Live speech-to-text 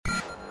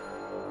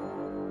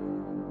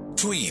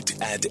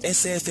Tweet at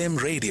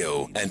SFM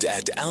Radio and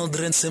at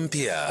Aldrin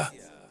Sampear.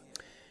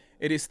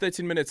 It is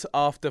 13 minutes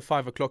after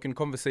 5 o'clock. In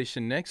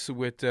conversation next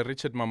with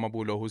Richard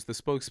Mamabolo, who's the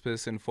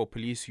spokesperson for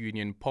police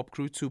union Pop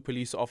Crew. Two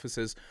police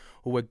officers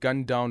who were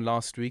gunned down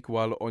last week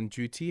while on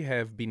duty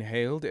have been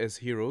hailed as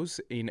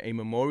heroes in a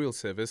memorial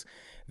service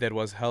that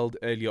was held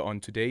earlier on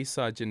today.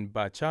 Sergeant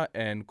Batsha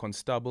and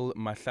Constable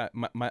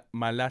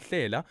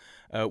Malahlela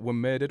were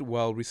murdered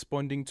while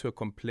responding to a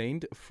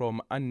complaint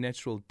from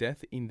unnatural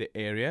death in the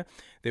area.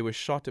 They were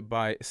shot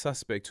by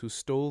suspects who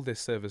stole their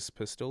service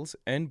pistols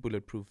and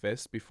bulletproof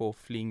vests before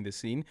fleeing the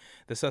scene.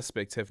 The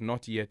suspects have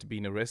not yet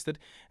been arrested.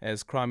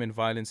 As crime and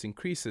violence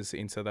increases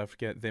in South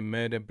Africa, the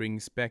murder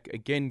brings back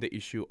again the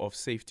issue of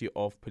safety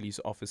of police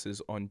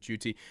officers on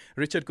duty.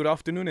 Richard, good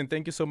afternoon, and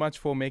thank you so much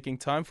for making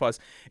time for us.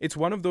 It's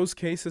one of those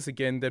cases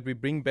again that we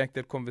bring back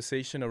that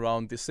conversation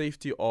around the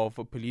safety of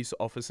police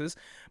officers.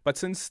 But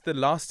since the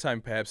last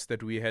time perhaps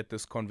that we had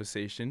this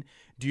conversation,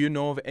 do you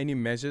know of any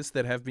measures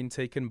that have been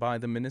taken by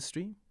the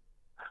ministry?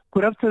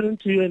 Good afternoon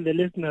to you and the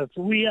listeners.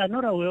 We are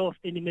not aware of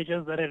any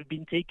measures that have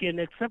been taken,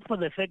 except for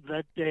the fact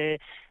that the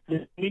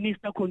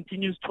minister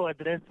continues to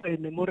address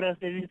memorial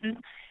services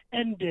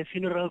and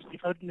funerals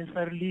without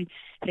necessarily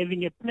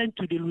having a plan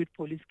to deal with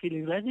police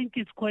killings. I think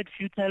it's quite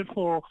futile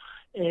for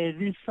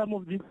some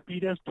of these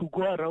leaders to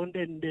go around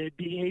and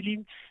be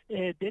hailing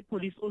dead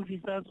police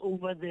officers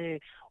over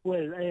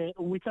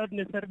without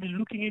necessarily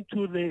looking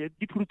into the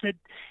deep-rooted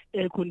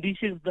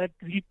conditions that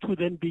lead to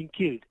them being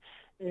killed.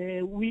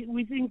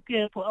 We think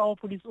for our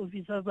police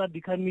officers are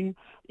becoming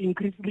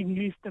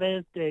increasingly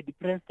stressed,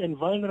 depressed and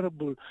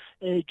vulnerable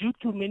due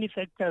to many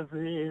factors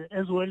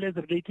as well as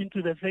relating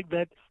to the fact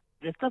that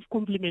the staff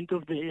complement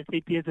of the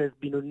SAPS has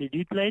been on a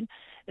decline,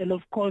 and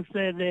of course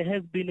there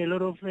has been a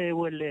lot of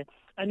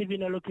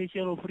uneven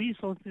allocation of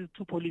resources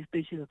to police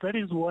stations. That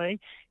is why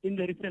in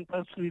the recent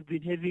past we've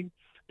been having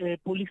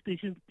police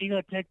stations being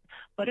attacked,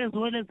 but as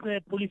well as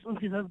police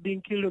officers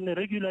being killed on a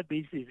regular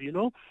basis.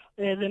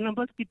 The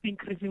numbers keep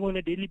increasing on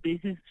a daily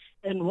basis,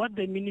 and what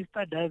the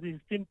minister does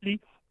is simply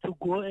to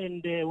go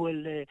and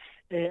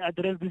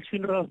address these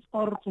funerals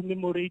or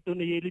commemorate on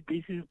a yearly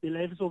basis the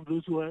lives of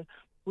those who have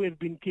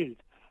been killed.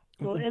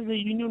 So as a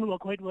union, we're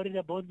quite worried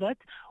about that.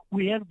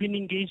 We have been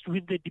engaged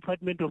with the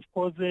department, of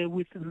course,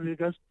 with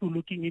regards to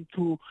looking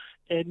into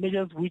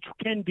measures which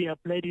can be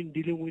applied in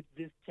dealing with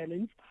this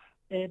challenge.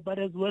 But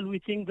as well, we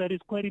think that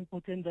it's quite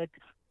important that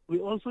we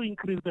also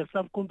increase the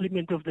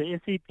sub-complement of the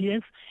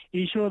SAPS,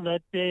 ensure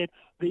that the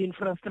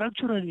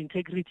infrastructural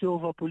integrity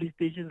of our police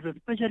stations,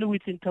 especially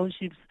within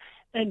townships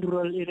and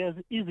rural areas,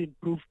 is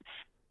improved.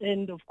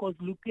 And of course,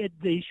 look at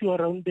the issue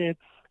around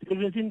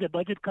reversing the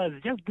budget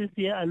cuts. Just this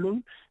year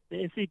alone,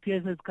 the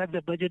SAPS has cut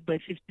the budget by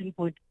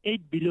 15.8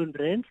 billion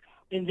rands,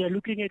 and they're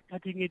looking at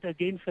cutting it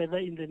again further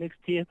in the next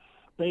year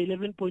by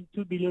 11.2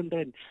 billion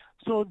rand.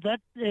 So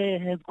that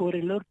has got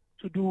a lot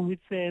to do with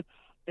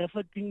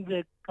affecting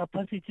the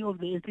capacity of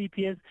the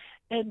SAPS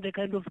and the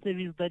kind of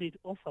service that it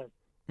offers.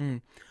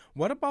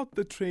 What about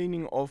the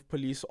training of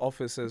police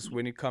officers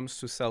when it comes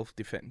to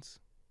self-defense?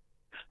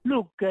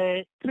 Look,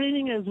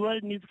 training as well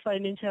needs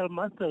financial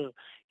muscle,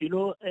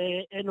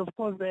 and of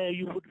course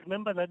you would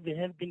remember that there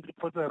have been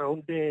reports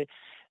around the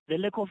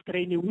lack of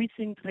training. We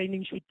think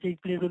training should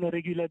take place on a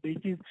regular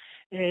basis,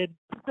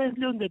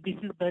 precisely on the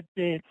basis that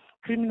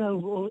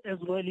criminals as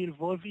well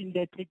involved in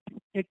the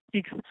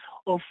tactics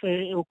of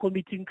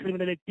committing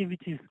criminal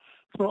activities.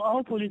 So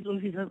our police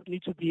officers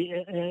need to be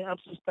up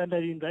to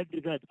standard in that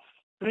regard.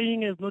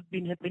 Training has not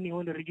been happening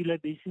on a regular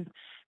basis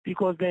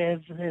because there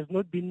has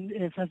not been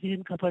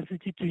sufficient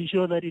capacity to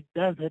ensure that it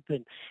does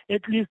happen.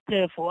 At least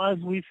for us,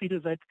 we feel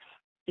that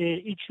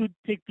it should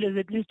take place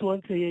at least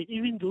once a year.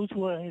 Even those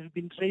who have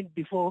been trained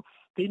before,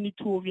 they need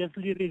to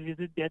obviously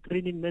revisit their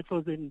training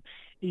methods and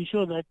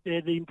ensure that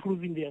they're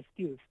improving their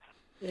skills.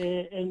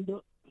 I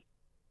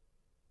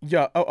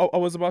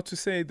was about to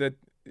say that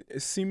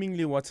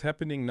seemingly what's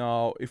happening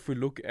now, if we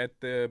look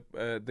at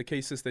the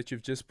cases that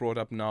you've just brought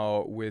up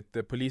now with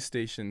the police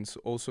stations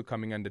also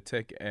coming under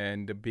attack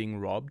and being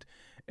robbed,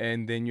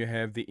 and then you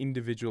have the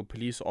individual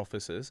police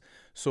officers.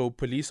 So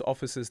police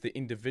officers, the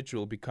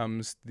individual,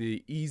 becomes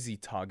the easy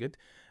target.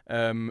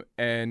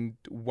 And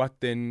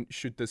what then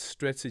should the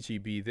strategy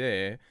be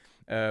there?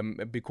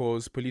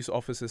 Because police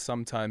officers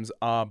sometimes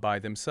are by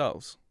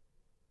themselves.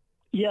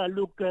 Yeah,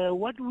 look,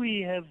 what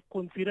we have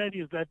considered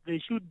is that there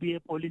should be a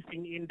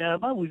policing in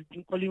Daba. We've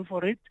been calling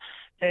for it.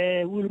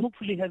 We'll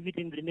hopefully have it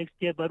in the next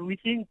year. But we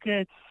think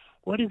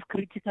what is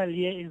critical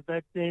here is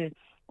that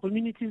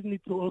communities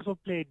need to also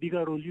play a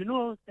bigger role.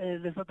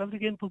 The South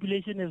African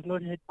population has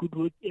not had good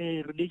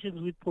relations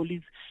with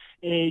police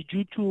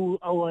due to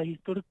our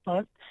historic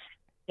past.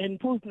 And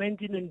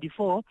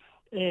post-1994,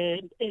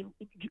 in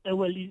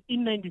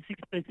 96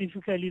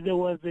 specifically, there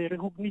was a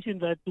recognition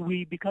that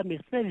we become a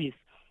service.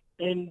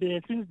 And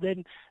since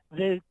then,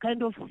 the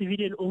kind of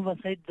civilian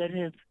oversight that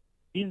has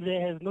been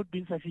there has not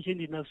been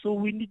sufficient enough. So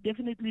we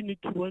definitely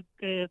need to work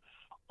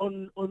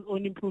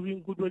on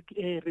improving good work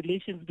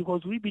relations,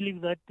 because we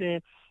believe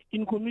that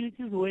in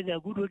communities where there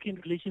are good working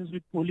relations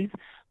with police,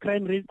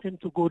 crime rates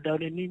tend to go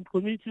down, and in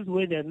communities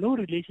where there are no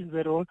relations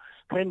at all,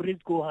 crime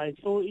rates go high.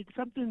 So it's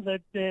something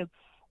that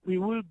we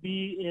will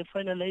be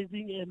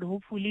finalizing, and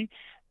hopefully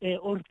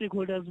all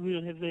stakeholders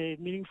will have a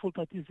meaningful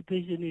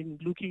participation in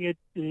looking at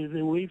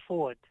the way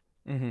forward.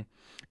 Mm-hmm.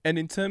 And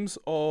in terms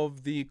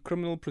of the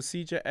Criminal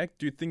Procedure Act,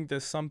 do you think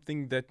there's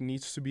something that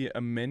needs to be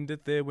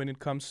amended there when it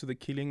comes to the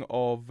killing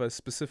of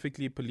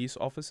specifically police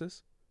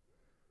officers?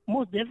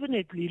 Most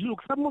definitely.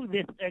 Look, some of the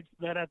acts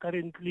that are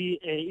currently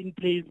in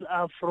place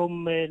are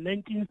from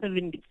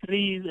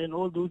 1973 and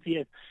all those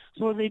years.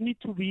 So they need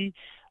to be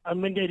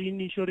amended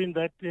in ensuring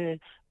that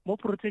more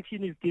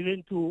protection is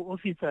given to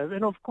officers.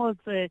 And of course,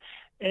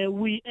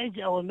 we urge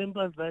our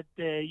members that,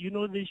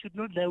 they should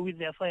not die with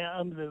their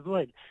firearms as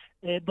well.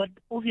 But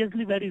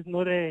obviously that is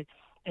not a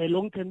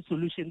long-term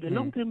solution. The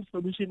long-term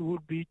solution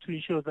would be to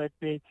ensure that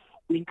we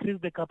increase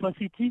the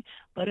capacity,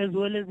 but as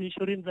well as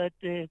ensuring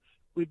that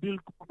we build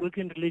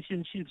working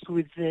relationships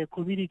with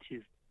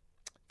communities.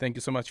 Thank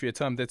you so much for your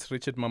time. That's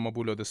Richard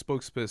Mamabolo, the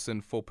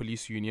spokesperson for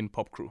Police Union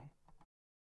Pop Crew.